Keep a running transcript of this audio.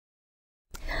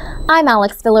I'm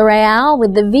Alex Villarreal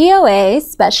with the VOA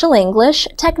Special English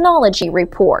Technology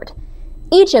Report.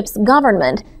 Egypt's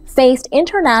government faced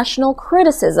international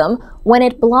criticism when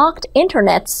it blocked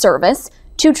internet service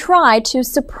to try to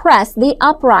suppress the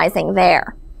uprising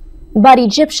there. But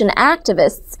Egyptian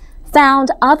activists found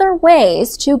other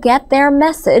ways to get their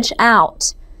message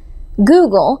out.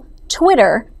 Google,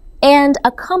 Twitter, and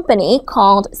a company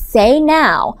called Say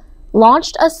Now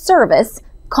launched a service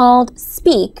called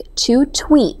Speak to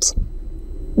Tweet.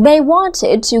 They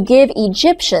wanted to give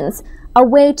Egyptians a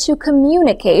way to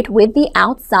communicate with the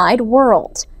outside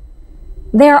world.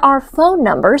 There are phone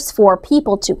numbers for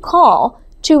people to call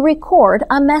to record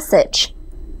a message.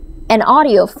 An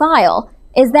audio file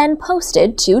is then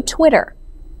posted to Twitter.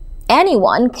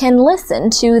 Anyone can listen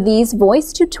to these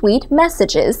voice-to-tweet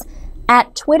messages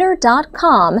at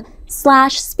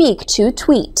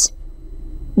twitter.com/speak-to-tweet.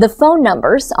 The phone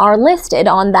numbers are listed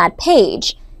on that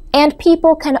page, and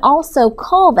people can also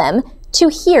call them to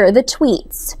hear the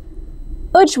tweets.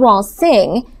 Ujwal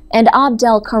Singh and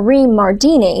Abdel Karim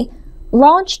Mardini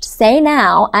launched Say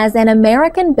Now as an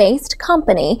American-based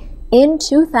company in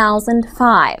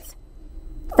 2005.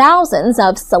 Thousands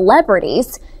of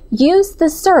celebrities use the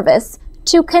service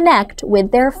to connect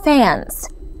with their fans.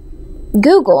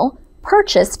 Google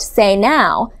purchased Say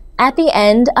Now at the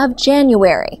end of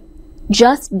January,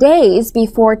 just days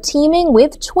before teaming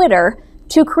with Twitter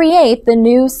to create the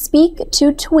new Speak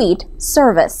to Tweet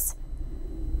service.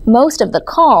 Most of the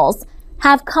calls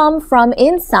have come from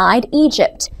inside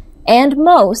Egypt, and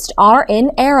most are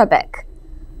in Arabic.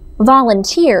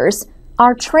 Volunteers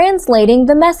are translating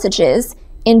the messages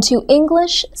into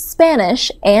English, Spanish,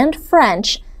 and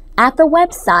French at the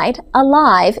website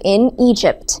Alive in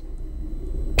Egypt.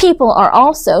 People are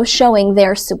also showing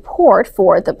their support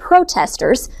for the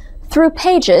protesters through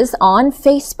pages on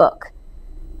Facebook.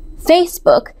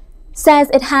 Facebook says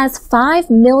it has 5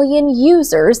 million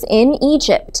users in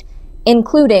Egypt,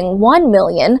 including 1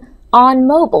 million on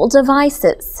mobile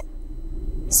devices.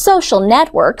 Social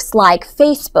networks like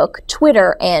Facebook,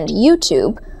 Twitter, and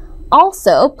YouTube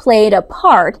also played a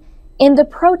part in the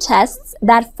protests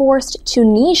that forced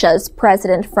Tunisia's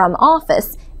president from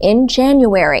office in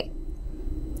January.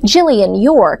 Gillian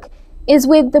York is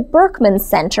with the Berkman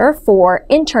Center for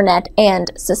Internet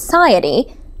and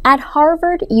Society at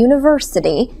Harvard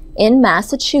University in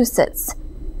Massachusetts.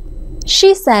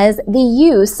 She says the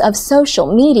use of social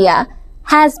media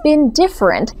has been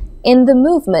different in the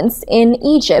movements in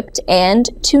Egypt and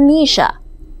Tunisia.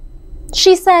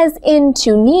 She says in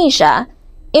Tunisia,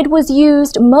 it was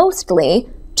used mostly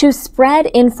to spread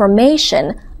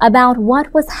information about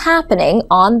what was happening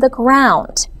on the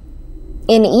ground.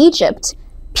 In Egypt,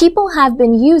 people have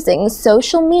been using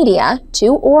social media to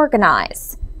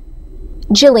organize.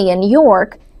 Gillian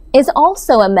York is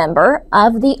also a member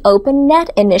of the Open Net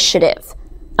Initiative,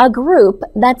 a group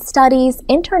that studies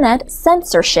internet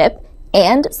censorship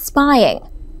and spying.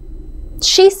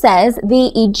 She says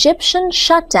the Egyptian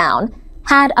shutdown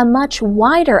had a much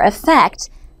wider effect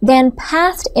than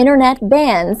past internet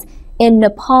bans in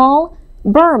Nepal,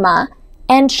 Burma,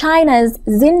 and China's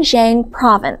Xinjiang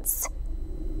province.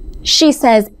 She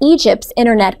says Egypt's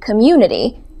internet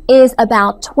community is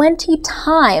about 20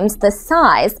 times the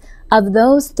size of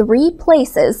those 3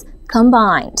 places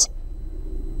combined.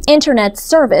 Internet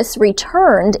service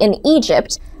returned in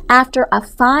Egypt after a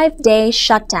 5-day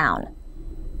shutdown.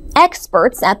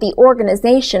 Experts at the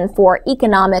Organization for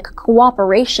Economic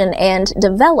Cooperation and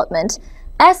Development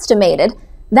estimated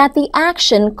that the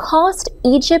action cost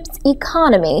Egypt's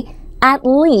economy at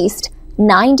least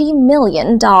 $90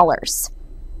 million.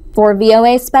 For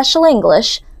VOA Special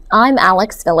English, I'm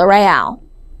Alex Villarreal.